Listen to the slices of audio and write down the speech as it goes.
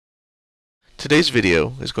Today's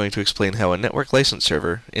video is going to explain how a network license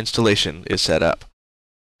server installation is set up.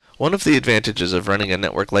 One of the advantages of running a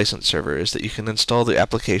network license server is that you can install the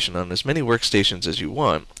application on as many workstations as you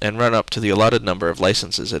want and run up to the allotted number of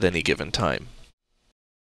licenses at any given time.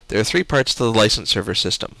 There are three parts to the license server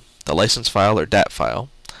system: the license file or DAT file,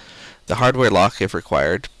 the hardware lock if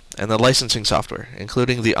required, and the licensing software,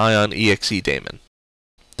 including the Ion exe daemon.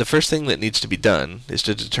 The first thing that needs to be done is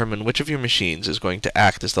to determine which of your machines is going to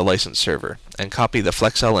act as the license server and copy the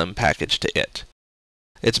FlexLM package to it.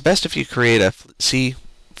 It's best if you create a C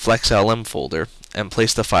FlexLM folder and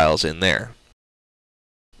place the files in there.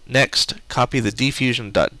 Next, copy the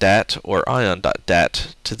dfusion.dat or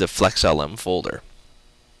ion.dat to the FlexLM folder.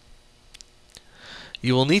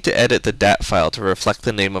 You will need to edit the DAT file to reflect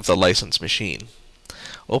the name of the license machine.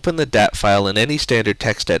 Open the DAT file in any standard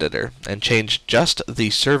text editor and change just the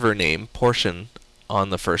server name portion on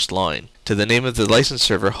the first line to the name of the license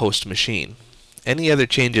server host machine. Any other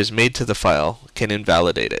changes made to the file can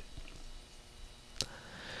invalidate it.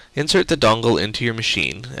 Insert the dongle into your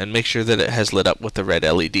machine and make sure that it has lit up with the red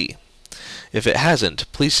LED. If it hasn't,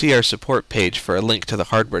 please see our support page for a link to the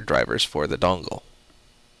hardware drivers for the dongle.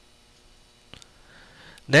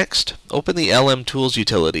 Next, open the LM Tools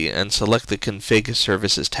utility and select the Config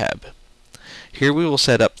Services tab. Here we will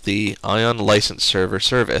set up the Ion License Server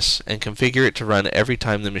service and configure it to run every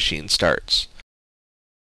time the machine starts.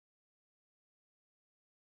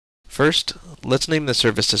 First, let's name the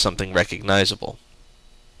service to something recognizable.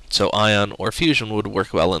 So Ion or Fusion would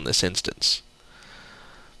work well in this instance.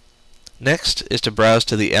 Next is to browse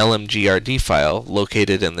to the lmgrd file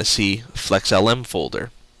located in the C FlexLM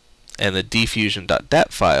folder and the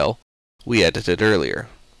dfusion.dat file we edited earlier.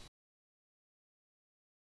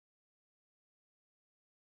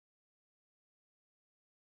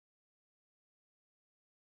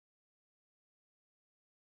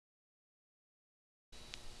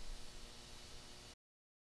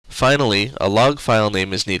 Finally, a log file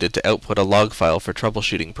name is needed to output a log file for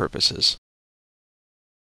troubleshooting purposes.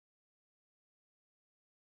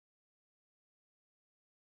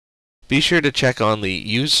 Be sure to check on the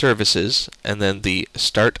Use Services and then the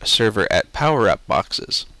Start Server at PowerUp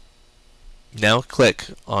boxes. Now click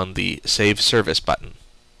on the Save Service button.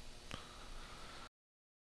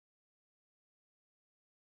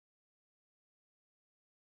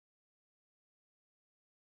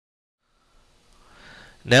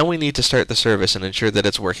 Now we need to start the service and ensure that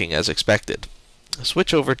it's working as expected.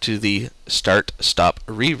 Switch over to the Start, Stop,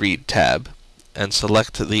 Reread tab and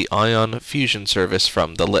select the Ion Fusion service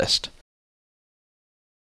from the list.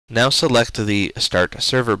 Now select the Start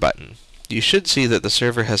Server button. You should see that the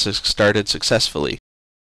server has started successfully.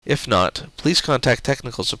 If not, please contact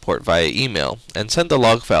technical support via email and send the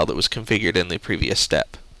log file that was configured in the previous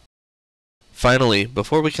step. Finally,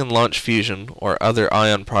 before we can launch Fusion or other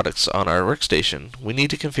Ion products on our workstation, we need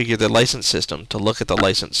to configure the license system to look at the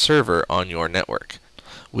license server on your network.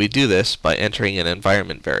 We do this by entering an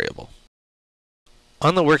environment variable.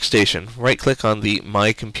 On the workstation, right-click on the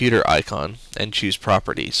My Computer icon and choose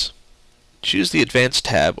Properties. Choose the Advanced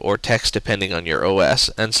tab or text depending on your OS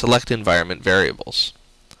and select Environment Variables.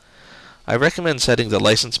 I recommend setting the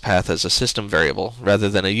license path as a system variable rather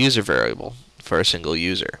than a user variable for a single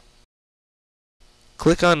user.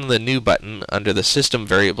 Click on the New button under the System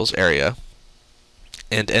Variables area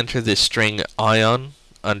and enter the string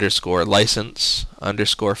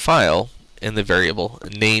ion_license_file in the variable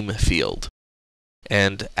name field,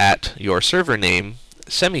 and at your server name,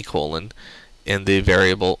 semicolon, in the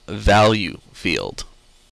variable value field.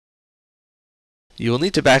 You will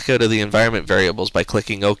need to back out of the environment variables by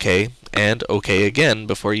clicking OK and OK again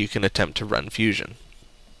before you can attempt to run Fusion.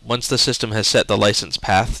 Once the system has set the license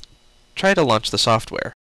path, try to launch the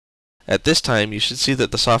software. At this time, you should see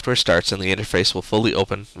that the software starts and the interface will fully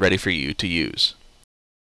open, ready for you to use.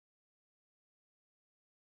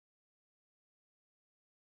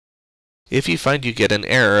 If you find you get an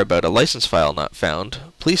error about a license file not found,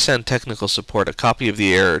 please send technical support a copy of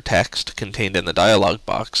the error text contained in the dialog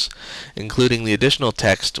box, including the additional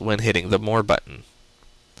text when hitting the More button.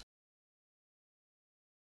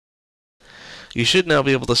 You should now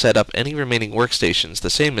be able to set up any remaining workstations the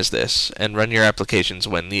same as this and run your applications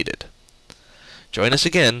when needed. Join us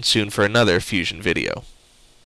again soon for another Fusion video.